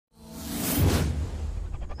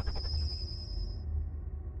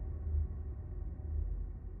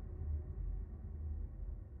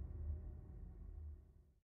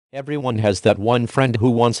Everyone has that one friend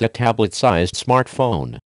who wants a tablet-sized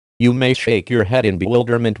smartphone. You may shake your head in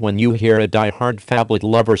bewilderment when you hear a die-hard phablet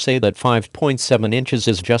lover say that 5.7 inches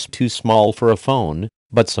is just too small for a phone,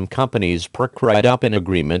 but some companies perk right up in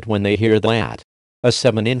agreement when they hear that. A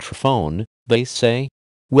 7-inch phone, they say?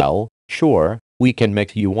 Well, sure, we can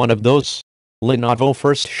make you one of those. Lenovo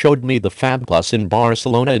first showed me the PHAB Plus in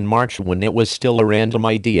Barcelona in March when it was still a random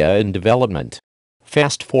idea in development.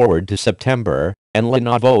 Fast forward to September, and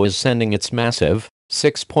Lenovo is sending its massive,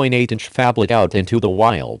 6.8-inch phablet out into the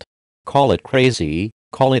wild. Call it crazy,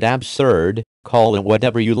 call it absurd, call it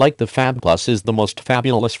whatever you like. The PHAB Plus is the most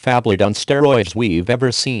fabulous phablet on steroids we've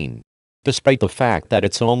ever seen. Despite the fact that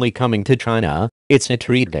it's only coming to China, it's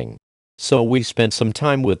intriguing. So we spent some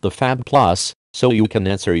time with the PHAB Plus, so you can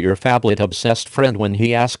answer your phablet-obsessed friend when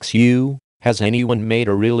he asks you, has anyone made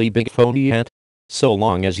a really big phone yet? So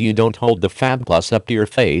long as you don't hold the PHAB Plus up to your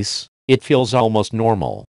face, it feels almost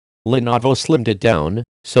normal. Lenovo slimmed it down,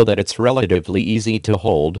 so that it's relatively easy to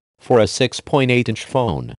hold, for a 6.8-inch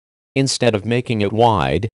phone. Instead of making it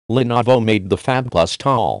wide, Lenovo made the PHAB Plus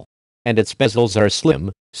tall. And its bezels are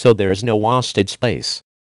slim, so there's no wasted space.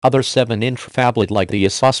 Other 7-inch phablet like the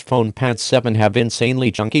Asus PhonePad 7 have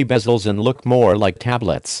insanely chunky bezels and look more like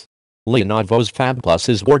tablets. Lenovo's PHAB Plus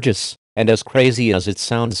is gorgeous, and as crazy as it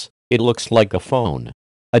sounds, it looks like a phone.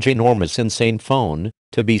 A ginormous insane phone,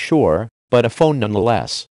 to be sure, but a phone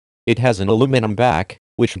nonetheless. It has an aluminum back,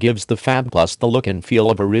 which gives the PHAB Plus the look and feel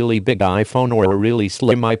of a really big iPhone or a really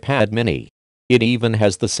slim iPad mini. It even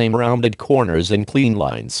has the same rounded corners and clean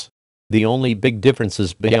lines. The only big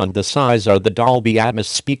differences beyond the size are the Dolby Atmos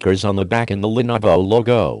speakers on the back and the Lenovo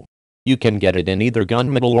logo. You can get it in either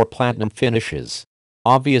gunmetal or platinum finishes.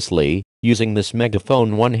 Obviously, using this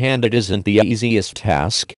megaphone one-handed isn't the easiest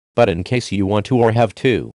task, but in case you want to or have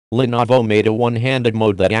to, Lenovo made a one-handed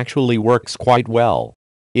mode that actually works quite well.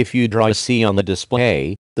 If you draw a C on the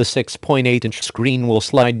display, the 6.8-inch screen will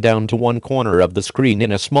slide down to one corner of the screen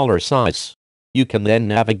in a smaller size. You can then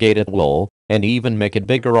navigate at will, and even make it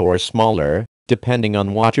bigger or smaller, depending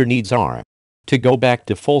on what your needs are. To go back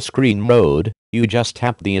to full screen mode, you just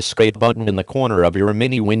tap the escape button in the corner of your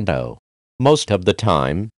mini window. Most of the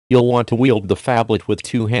time, you'll want to wield the phablet with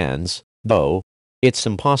two hands, though. It's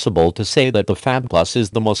impossible to say that the PHAB Plus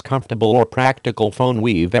is the most comfortable or practical phone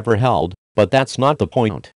we've ever held, but that's not the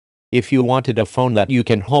point. If you wanted a phone that you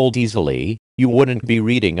can hold easily, you wouldn't be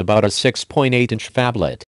reading about a 6.8-inch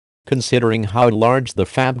phablet. Considering how large the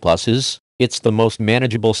PHAB Plus is, it's the most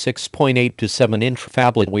manageable 6.8 to 7-inch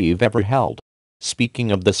phablet we've ever held.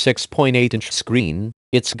 Speaking of the 6.8-inch screen,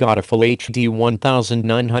 it's got a Full HD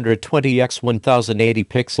 1920x1080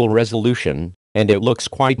 pixel resolution, and it looks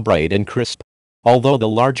quite bright and crisp. Although the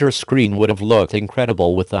larger screen would have looked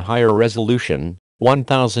incredible with the higher resolution,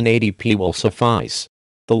 1080p will suffice.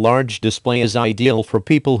 The large display is ideal for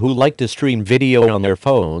people who like to stream video on their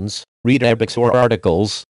phones, read ebooks or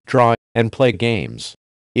articles, draw, and play games.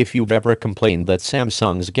 If you've ever complained that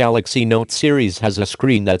Samsung's Galaxy Note series has a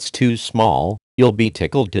screen that's too small, you'll be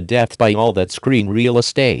tickled to death by all that screen real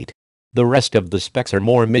estate. The rest of the specs are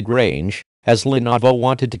more mid-range, as Lenovo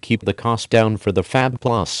wanted to keep the cost down for the PHAB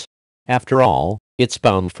Plus. After all, it's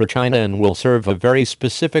bound for China and will serve a very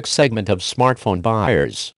specific segment of smartphone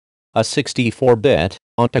buyers. A 64-bit,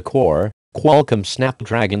 octa-core, Qualcomm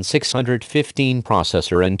Snapdragon 615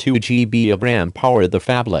 processor and 2 GB of RAM power the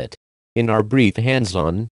phablet. In our brief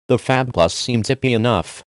hands-on, the PHAB Plus seems zippy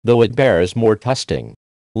enough, though it bears more testing.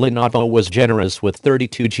 Lenovo was generous with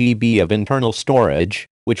 32 GB of internal storage,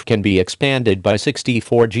 which can be expanded by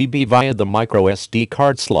 64 GB via the microSD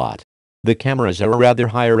card slot. The cameras are rather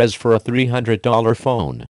high-res for a $300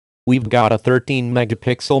 phone. We've got a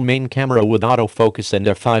 13-megapixel main camera with autofocus and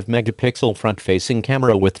a 5-megapixel front-facing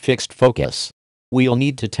camera with fixed focus. We'll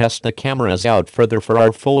need to test the cameras out further for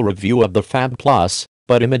our full review of the PHAB Plus,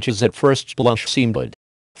 but images at first blush seem good.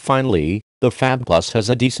 Finally, the PHAB Plus has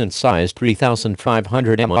a decent-sized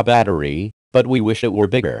 3500 mAh battery, but we wish it were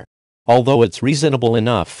bigger. Although it's reasonable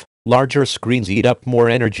enough, larger screens eat up more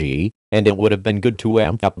energy, and it would have been good to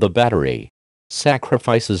amp up the battery.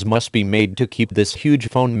 Sacrifices must be made to keep this huge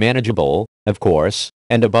phone manageable, of course,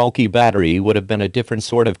 and a bulky battery would have been a different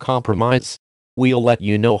sort of compromise. We'll let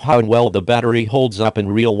you know how well the battery holds up in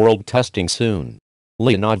real-world testing soon.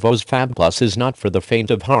 Lenovo's PHAB Plus is not for the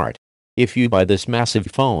faint of heart. If you buy this massive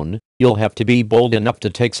phone, you'll have to be bold enough to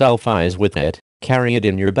take selfies with it, carry it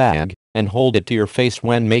in your bag, and hold it to your face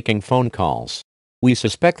when making phone calls. We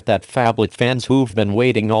suspect that phablet fans who've been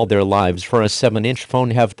waiting all their lives for a 7-inch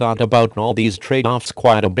phone have thought about all these trade-offs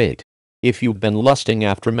quite a bit. If you've been lusting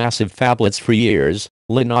after massive phablets for years,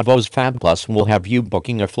 Lenovo's PHAB Plus will have you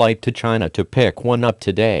booking a flight to China to pick one up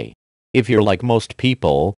today. If you're like most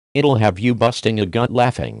people, it'll have you busting a gut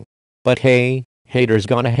laughing. But hey, haters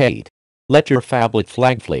gonna hate. Let your phablet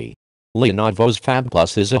flag flee. Lenovo's PHAB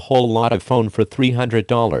Plus is a whole lot of phone for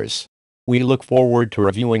 $300. We look forward to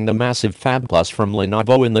reviewing the massive PHAB Plus from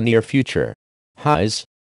Lenovo in the near future. Highs: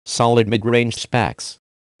 solid mid-range specs.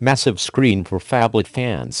 Massive screen for phablet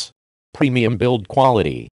fans. Premium build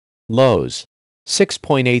quality. Lows: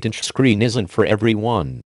 6.8-inch screen isn't for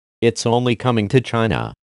everyone. It's only coming to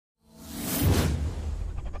China.